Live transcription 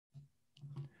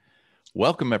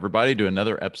Welcome, everybody, to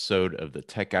another episode of the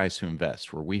Tech Guys Who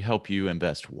Invest, where we help you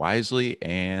invest wisely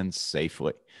and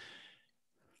safely.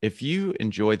 If you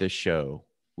enjoy this show,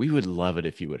 we would love it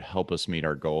if you would help us meet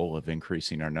our goal of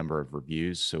increasing our number of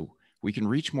reviews so we can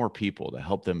reach more people to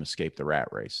help them escape the rat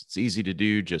race. It's easy to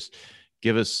do. Just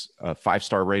give us a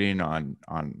 5-star rating on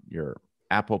your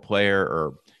Apple player,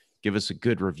 or give us a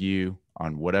good review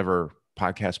on whatever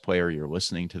podcast player you're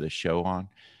listening to the show on.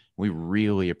 We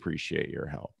really appreciate your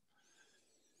help.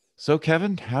 So,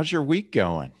 Kevin, how's your week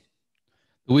going?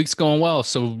 The week's going well.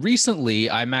 So recently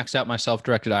I maxed out my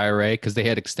self-directed IRA because they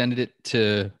had extended it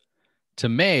to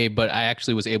May, but I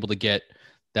actually was able to get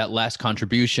that last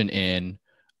contribution in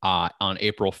on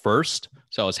April 1st.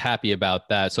 So I was happy about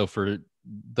that. So for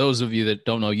those of you that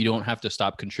don't know, you don't have to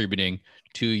stop contributing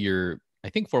to your, I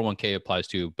think 401k applies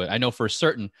to, but I know for a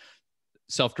certain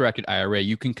self-directed IRA,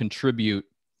 you can contribute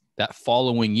that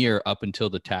following year up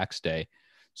until the tax day.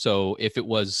 So if it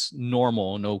was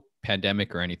normal, no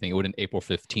pandemic or anything, it would have been April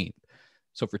 15th.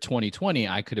 So for 2020,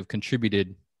 I could have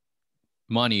contributed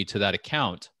money to that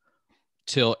account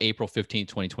till April 15th,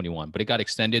 2021, but it got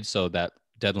extended. So that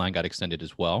deadline got extended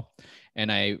as well.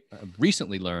 And I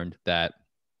recently learned that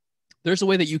there's a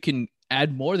way that you can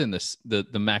add more than this, the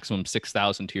maximum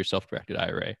 6,000 to your self-directed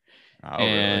IRA. Oh,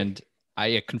 And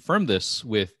really? I confirmed this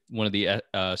with one of the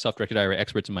self-directed IRA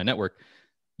experts in my network.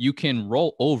 You can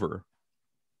roll over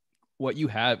what you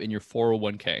have in your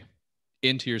 401k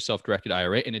into your self-directed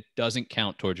IRA, and it doesn't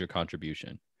count towards your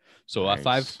contribution. So if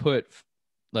I've Nice. put,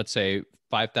 let's say,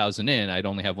 5,000 in, I'd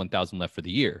only have 1,000 left for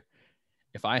the year.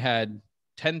 If I had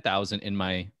 10,000 in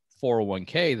my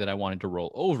 401k that I wanted to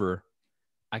roll over,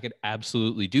 I could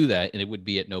absolutely do that, and it would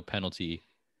be at no penalty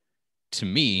to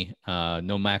me,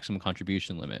 no maximum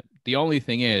contribution limit. The only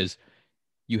thing is,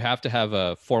 you have to have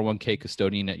a 401k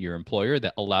custodian at your employer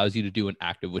that allows you to do an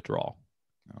active withdrawal.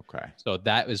 Okay. So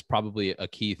that is probably a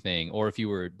key thing. Or if you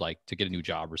were like to get a new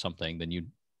job or something, then you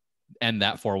end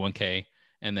that 401k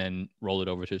and then roll it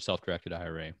over to a self-directed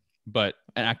IRA. But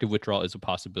an active withdrawal is a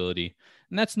possibility.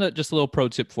 And that's not just a little pro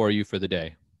tip for you for the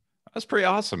day. That's pretty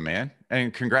awesome, man.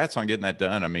 And congrats on getting that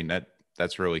done. I mean,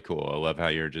 that's really cool. I love how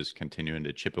you're just continuing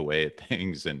to chip away at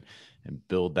things and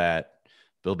build that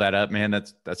up, man.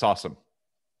 That's awesome.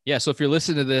 Yeah. So if you're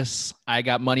listening to this, I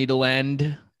got money to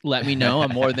lend. Let me know.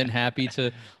 I'm more than happy to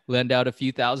lend out a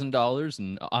few $1,000s,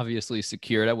 and obviously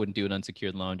secured. I wouldn't do an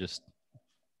unsecured loan. Just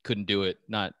couldn't do it.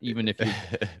 Not even if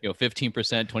you 15%,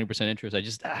 20% interest. I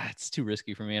just, it's too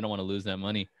risky for me. I don't want to lose that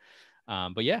money.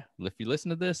 But yeah, if you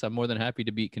listen to this, I'm more than happy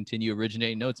to continue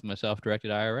originating notes in my self-directed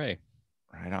IRA.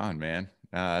 Right on, man.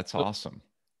 That's What, awesome.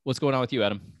 what's going on with you,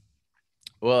 Adam?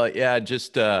 Well, yeah,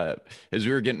 just as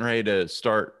we were getting ready to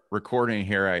start recording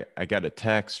here, I got a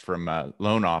text from a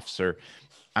loan officer.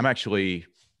 I'm actually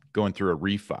going through a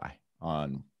refi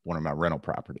on one of my rental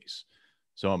properties.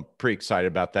 So I'm pretty excited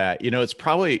about that. It's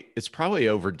probably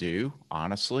overdue,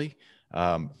 honestly.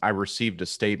 I received a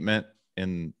statement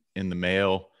in the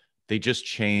mail. They just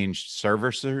changed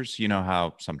servicers. You know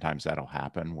how sometimes that'll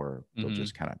happen where they'll Mm-hmm.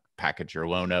 just kind of package your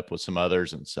loan up with some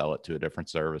others and sell it to a different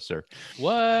servicer. Uh,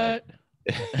 What?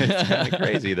 it's kind of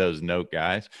crazy, those note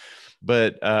guys.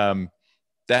 But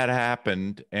that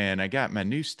happened, and I got my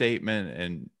new statement,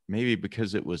 and maybe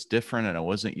because it was different and I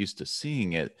wasn't used to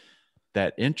seeing it,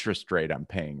 that interest rate I'm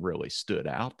paying really stood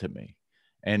out to me.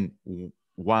 And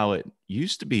while it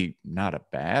used to be not a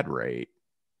bad rate,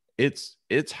 it's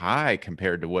high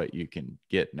compared to what you can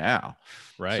get now.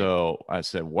 Right. So I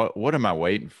said, what am I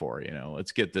waiting for?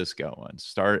 Let's get this going.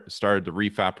 Started the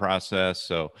refi process.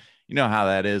 So you know how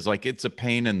that is. Like, it's a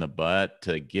pain in the butt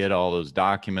to get all those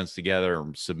documents together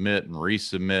and submit and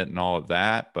resubmit and all of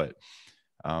that. But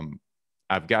um,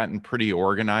 I've gotten pretty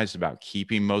organized about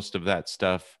keeping most of that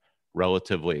stuff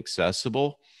relatively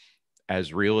accessible.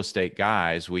 As real estate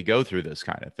guys, we go through this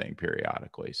kind of thing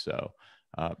periodically. So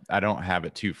I don't have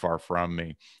it too far from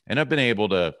me. And I've been able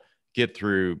to get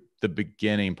through the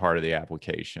beginning part of the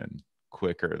application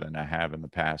quicker than I have in the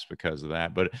past because of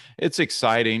that. But it's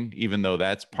exciting, even though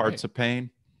that's Right. parts of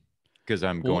pain, because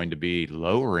I'm Well, going to be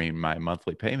lowering my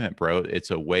monthly payment, bro.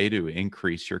 It's a way to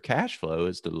increase your cash flow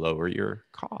is to lower your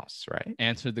costs, right?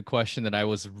 answered the question that I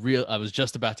was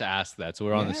just about to ask that. So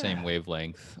we're on the same Yeah.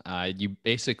 wavelength. You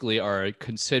basically are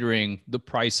considering the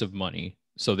price of money.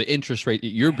 So the interest rate that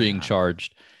you're being Yeah.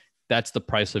 charged, that's the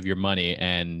price of your money,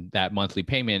 and that monthly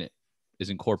payment is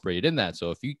incorporated in that.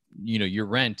 So if your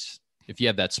rent, if you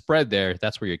have that spread there,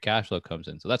 that's where your cash flow comes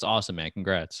in. So that's awesome, man.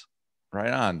 Congrats.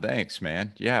 Right on. Thanks,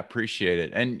 man. Yeah, appreciate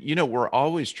it. And we're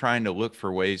always trying to look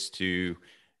for ways to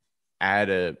add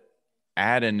a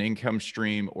add an income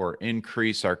stream or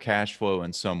increase our cash flow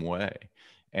in some way.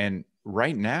 And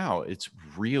right now it's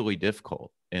really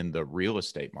difficult in the real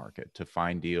estate market to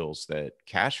find deals that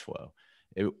cash flow.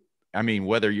 It, I mean,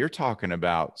 whether you're talking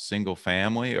about single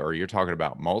family or you're talking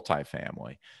about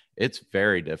multifamily, it's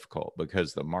very difficult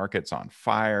because the market's on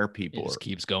fire. It People just are,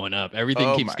 keeps going up. Everything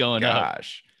oh keeps my going up.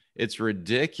 gosh, it's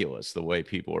ridiculous the way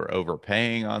people are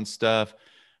overpaying on stuff.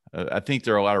 I think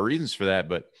there are a lot of reasons for that,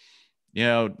 but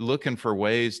looking for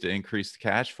ways to increase the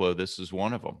cash flow, this is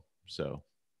one of them. So,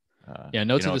 Yeah,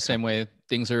 notes are the same way.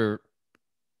 Things are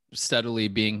steadily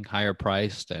being higher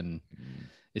priced, and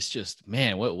it's just,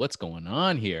 man, what's going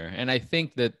on here? And I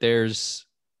think that there's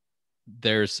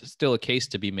still a case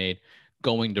to be made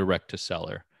going direct to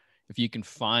seller. If you can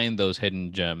find those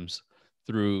hidden gems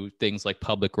through things like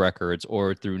public records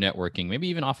or through networking, maybe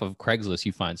even off of Craigslist,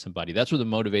 you find somebody. That's where the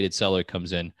motivated seller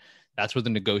comes in. That's where the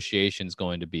negotiation is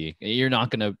going to be. You're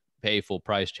not going to pay full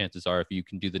price, chances are, if you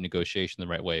can do the negotiation the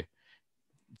right way.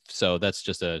 So that's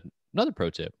just another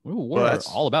pro tip. We're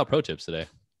all about pro tips today.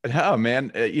 Oh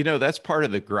man, that's part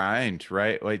of the grind,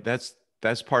 right? Like that's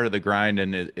part of the grind,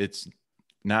 and it's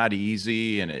not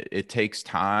easy, and it takes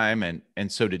time,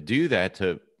 and so to do that,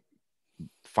 to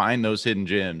find those hidden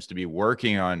gems, to be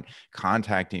working on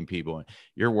contacting people,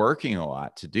 you're working a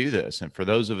lot to do this. And for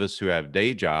those of us who have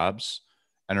day jobs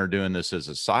and are doing this as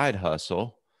a side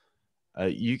hustle,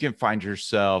 you can find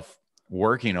yourself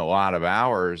working a lot of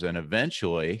hours, and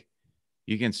eventually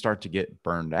you can start to get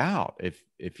burned out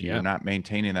if you're not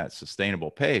maintaining that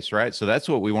sustainable pace, right? So that's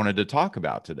what we wanted to talk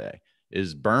about today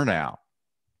is burnout.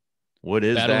 What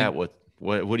is that?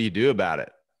 What do you do about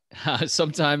it?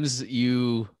 Sometimes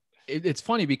it's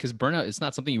funny because burnout is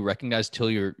not something you recognize till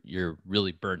you're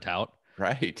really burnt out.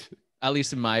 Right. At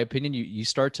least in my opinion, you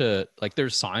start to, like,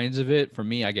 there's signs of it. For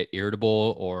me, I get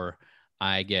irritable, or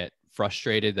I get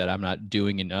frustrated that I'm not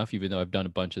doing enough, even though I've done a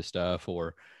bunch of stuff,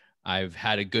 or I've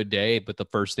had a good day, but the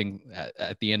first thing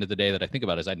at the end of the day that I think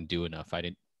about is I didn't do enough. I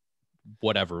didn't,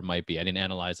 whatever it might be. I didn't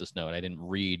analyze this note. I didn't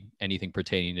read anything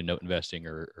pertaining to note investing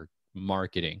or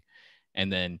marketing.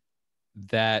 And then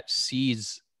that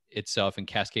sees itself and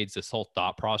cascades this whole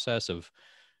thought process of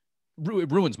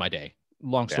it ruins my day.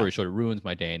 Long story short, it ruins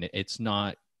my day. And it's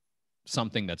not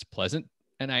something that's pleasant.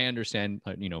 And I understand,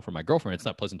 for my girlfriend, it's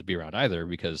not pleasant to be around either,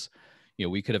 because,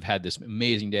 we could have had this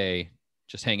amazing day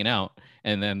just hanging out.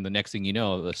 And then the next thing you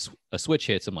know, a switch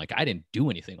hits. I'm like, I didn't do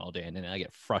anything all day. And then I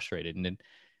get frustrated. And then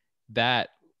that,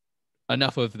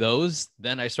 enough of those,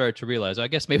 then I started to realize, I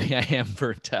guess maybe I am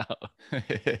burnt out.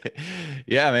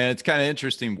 Yeah, man, it's kind of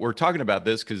interesting. We're talking about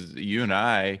this because you and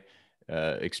I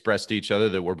expressed to each other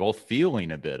that we're both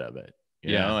feeling a bit of it,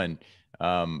 and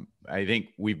I think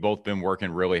we've both been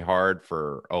working really hard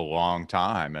for a long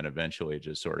time, and eventually it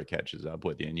just sort of catches up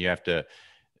with you. And you have to,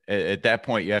 at that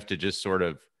point, you have to just sort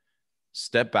of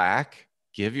step back,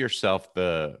 give yourself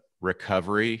the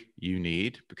recovery you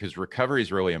need, because recovery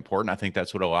is really important. I think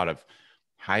that's what a lot of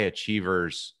high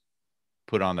achievers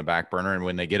put on the back burner. And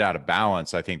when they get out of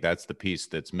balance, I think that's the piece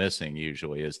that's missing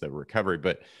usually, is the recovery.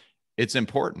 But it's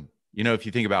important. If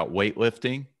you think about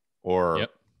weightlifting or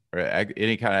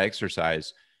any kind of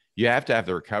exercise, you have to have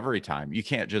the recovery time. You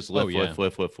can't just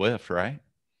lift, right?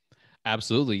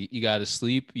 Absolutely. You got to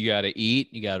sleep, you got to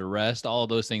eat, you got to rest. All of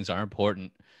those things are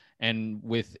important. And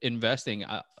with investing,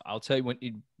 I'll tell you,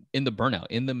 in the burnout,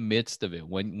 in the midst of it,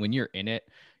 when you're in it,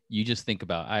 you just think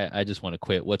about, I just want to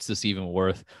quit. What's this even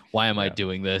worth? Why am I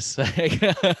doing this?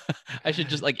 I should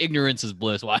just, ignorance is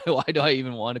bliss. Why do I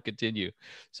even want to continue?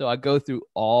 So I go through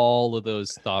all of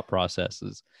those thought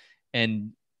processes,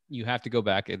 and you have to go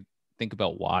back and think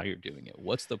about why you're doing it.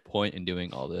 What's the point in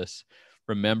doing all this?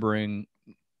 Remembering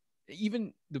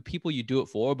even the people you do it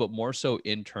for, but more so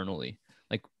internally.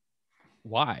 Like,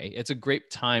 why? It's a great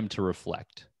time to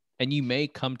reflect. And you may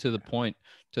come to the point,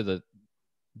 to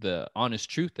the honest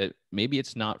truth that maybe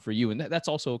it's not for you. And that's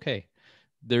also okay.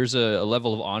 There's a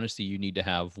level of honesty you need to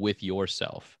have with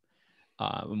yourself.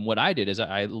 And what I did is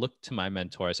I looked to my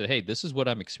mentor. I said, hey, this is what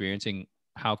I'm experiencing.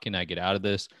 How can I get out of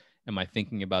this? Am I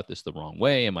thinking about this the wrong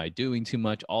way? Am I doing too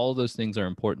much? All those things are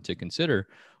important to consider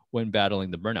when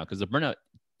battling the burnout, because the burnout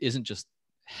isn't just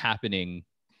happening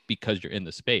because you're in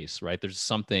the space, right? There's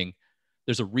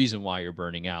a reason why you're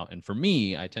burning out. And for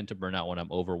me, I tend to burn out when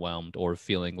I'm overwhelmed or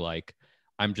feeling like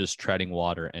I'm just treading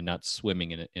water and not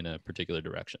swimming in a particular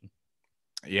direction.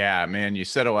 Yeah, man, you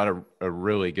said a lot of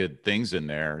really good things in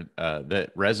there that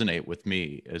resonate with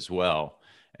me as well.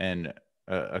 And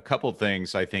a couple of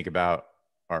things I think about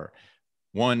are,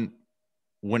 one,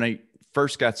 when I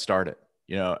first got started,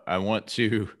 I want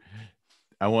to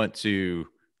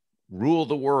rule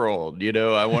the world.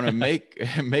 I want to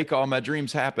make all my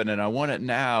dreams happen, and I want it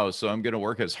now. So I'm going to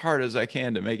work as hard as I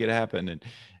can to make it happen.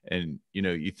 And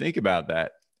you think about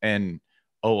that, and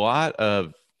a lot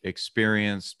of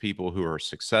experienced people who are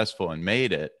successful and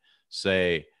made it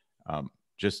say,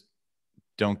 just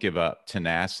don't give up.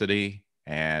 Tenacity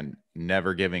and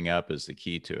never giving up is the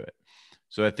key to it.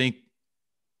 So I think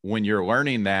when you're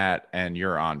learning that and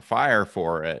you're on fire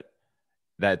for it,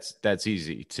 that's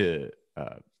easy to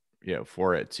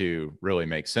for it to really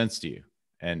make sense to you,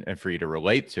 and for you to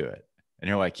relate to it. And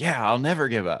you're like, yeah, I'll never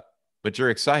give up. But you're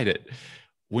excited.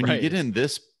 When you get Right. in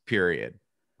this period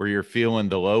where you're feeling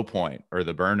the low point or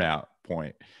the burnout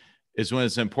point, is when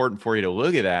it's important for you to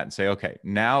look at that and say, okay,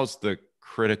 now's the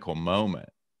critical moment,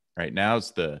 right?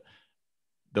 Now's the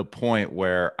point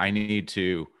where I need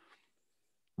to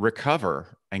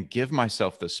recover and give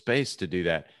myself the space to do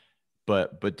that.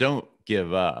 But don't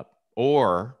give up,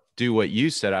 or do what you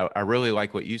said. I really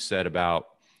like what you said about,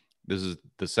 this is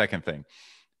the second thing,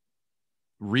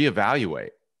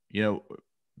 reevaluate.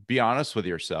 Be honest with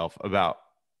yourself about,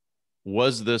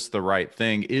 was this the right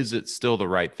thing? Is it still the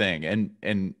right thing?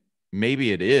 And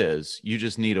maybe it is. You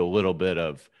just need a little bit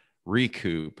of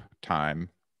recoup time.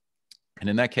 And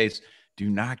in that case, do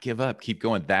not give up. Keep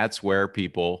going. That's where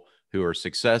people who are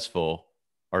successful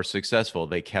are successful.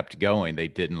 They kept going. They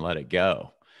didn't let it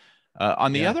go.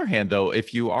 On the Yeah. other hand, though,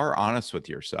 if you are honest with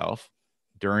yourself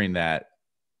during that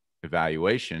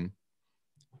evaluation,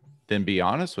 then be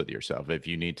honest with yourself. If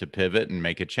you need to pivot and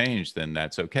make a change, then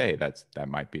that's okay. That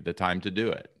might be the time to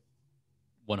do it.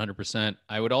 100%.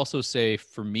 I would also say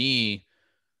for me,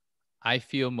 I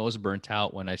feel most burnt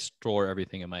out when I store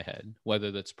everything in my head,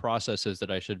 whether that's processes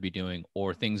that I should be doing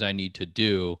or things I need to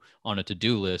do on a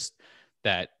to-do list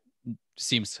that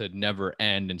seems to never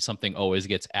end and something always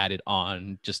gets added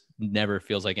on, just never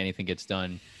feels like anything gets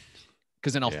done.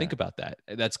 Because then I'll Yeah. think about that.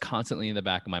 That's constantly in the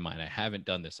back of my mind. I haven't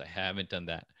done this. I haven't done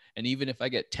that. And even if I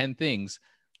get 10 things,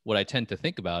 what I tend to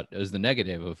think about is the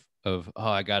negative of oh,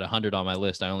 I got 100 on my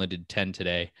list. I only did 10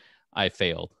 today. I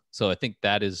failed. So I think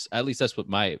that is, at least that's what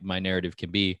my narrative can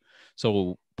be.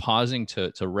 So pausing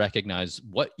to recognize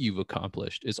what you've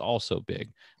accomplished is also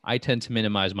big. I tend to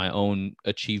minimize my own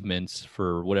achievements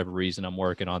for whatever reason. I'm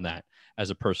working on that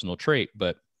as a personal trait,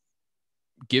 but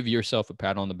give yourself a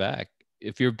pat on the back.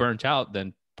 If you're burnt out,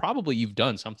 then probably you've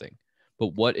done something.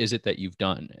 But what is it that you've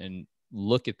done? And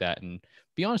look at that and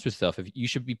be honest with yourself. If you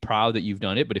should be proud that you've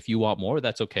done it, but if you want more,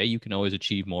 that's okay. You can always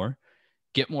achieve more.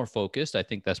 Get more focused. I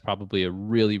think that's probably a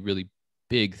really, really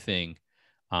big thing.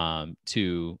 I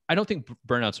don't think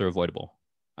burnouts are avoidable.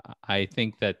 I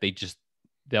think that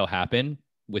they'll happen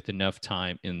with enough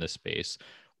time in the space,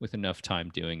 with enough time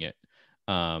doing it.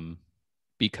 Um,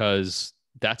 because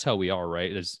that's how we are,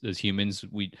 right? As humans,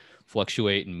 we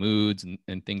fluctuate in moods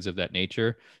and things of that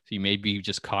nature. So you may be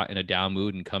just caught in a down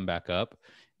mood and come back up,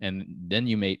 and then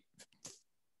you may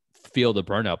feel the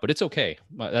burnout. But it's okay.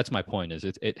 That's my point. Is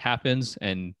it happens,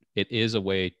 and it is a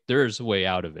way. There's a way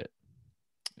out of it.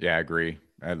 Yeah, I agree.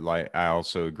 I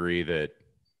also agree that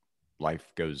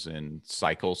life goes in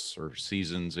cycles or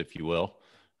seasons, if you will.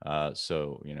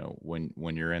 So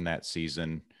when you're in that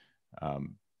season,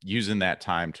 using that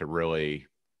time to really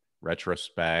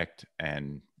retrospect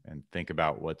and think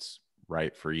about what's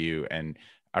right for you. And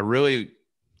I really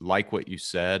like what you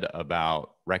said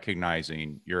about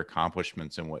recognizing your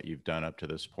accomplishments and what you've done up to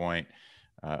this point.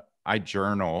 I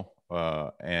journal,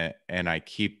 and I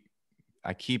keep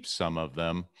some of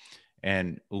them,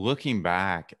 and looking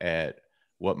back at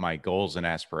what my goals and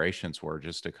aspirations were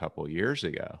just a couple of years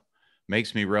ago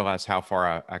makes me realize how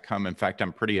far I come. In fact,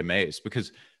 I'm pretty amazed,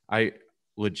 because I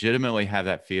legitimately have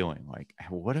that feeling like,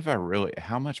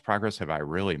 how much progress have I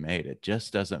really made? It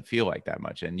just doesn't feel like that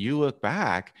much. And you look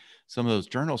back some of those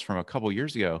journals from a couple of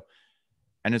years ago,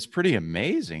 and it's pretty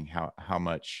amazing how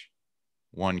much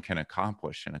one can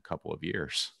accomplish in a couple of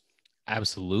years.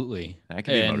 Absolutely. That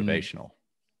can be And motivational.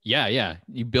 yeah.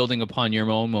 You building upon your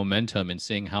own momentum and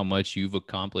seeing how much you've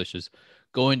accomplished is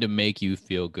going to make you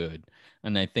feel good.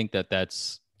 And I think that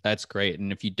that's great.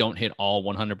 And if you don't hit all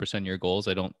 100% of your goals,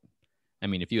 I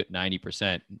mean, if you hit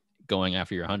 90% going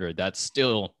after your 100, that's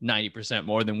still 90%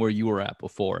 more than where you were at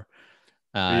before.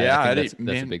 I Yeah, think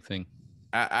that's a big thing.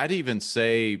 I'd even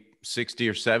say 60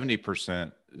 or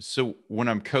 70%. So when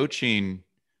I'm coaching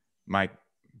my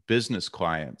business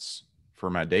clients for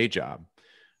my day job,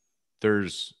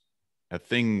 there's a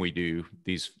thing we do,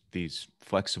 these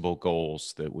flexible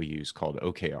goals that we use called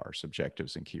OKRs,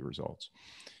 objectives and key results.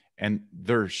 And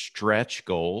they're stretch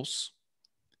goals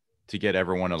to get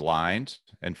everyone aligned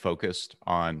and focused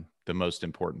on the most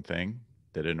important thing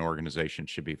that an organization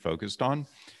should be focused on.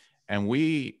 And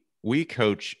we we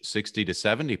coach 60 to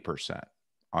 70%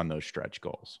 on those stretch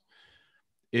goals.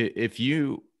 If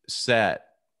you set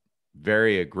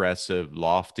very aggressive,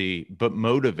 lofty, but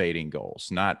motivating goals,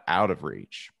 not out of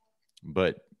reach,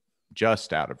 but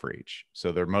just out of reach,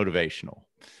 so they're motivational,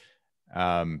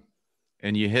 and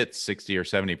you hit 60 or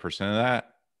 70% of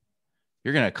that,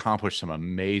 you're going to accomplish some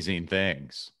amazing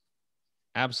things.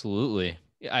 Absolutely.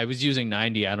 I was using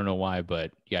 90. I don't know why,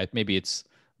 but yeah, maybe it's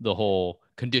the whole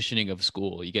conditioning of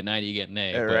school. You get 90, you get an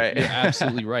A. But Right. you're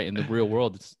absolutely right. In the real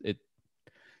world, it's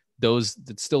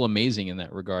still amazing in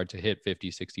that regard to hit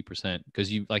 50, 60%.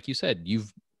 Because you, like you said,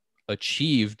 you've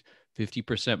achieved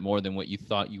 50% more than what you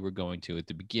thought you were going to at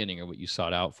the beginning or what you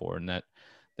sought out for. And that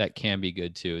can be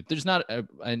good too. There's not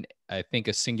I think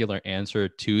a singular answer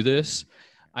to this.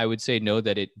 I would say no,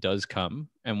 that it does come.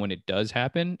 And when it does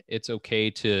happen, it's okay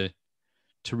to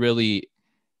really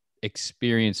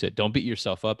experience it. Don't beat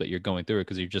yourself up that you're going through it,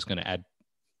 because you're just going to add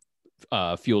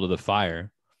fuel to the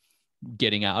fire.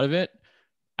 Getting out of it,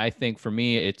 I think for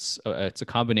me, it's a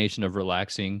combination of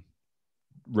relaxing,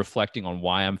 reflecting on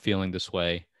why I'm feeling this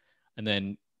way, and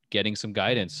then getting some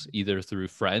guidance, either through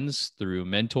friends, through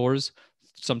mentors,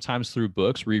 sometimes through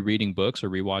books, rereading books or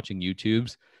rewatching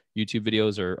YouTube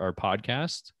videos or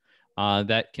podcasts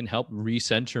that can help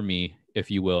recenter me,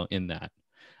 if you will, in that.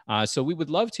 So we would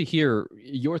love to hear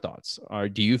your thoughts.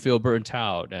 Do you feel burnt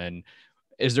out? And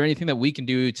is there anything that we can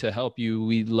do to help you?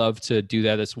 We'd love to do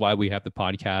that. That's why we have the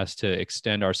podcast, to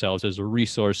extend ourselves as a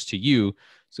resource to you.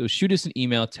 So shoot us an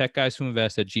email,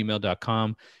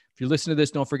 techguyswhoinvest@gmail.com. If you're listening to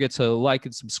this, don't forget to like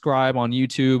and subscribe on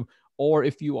YouTube. Or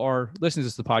if you are listening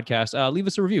to the podcast, leave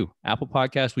us a review. Apple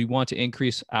Podcasts, we want to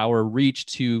increase our reach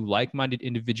to like-minded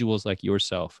individuals like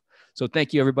yourself. So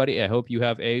thank you, everybody. I hope you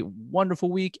have a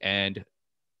wonderful week, and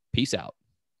peace out.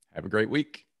 Have a great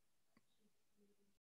week.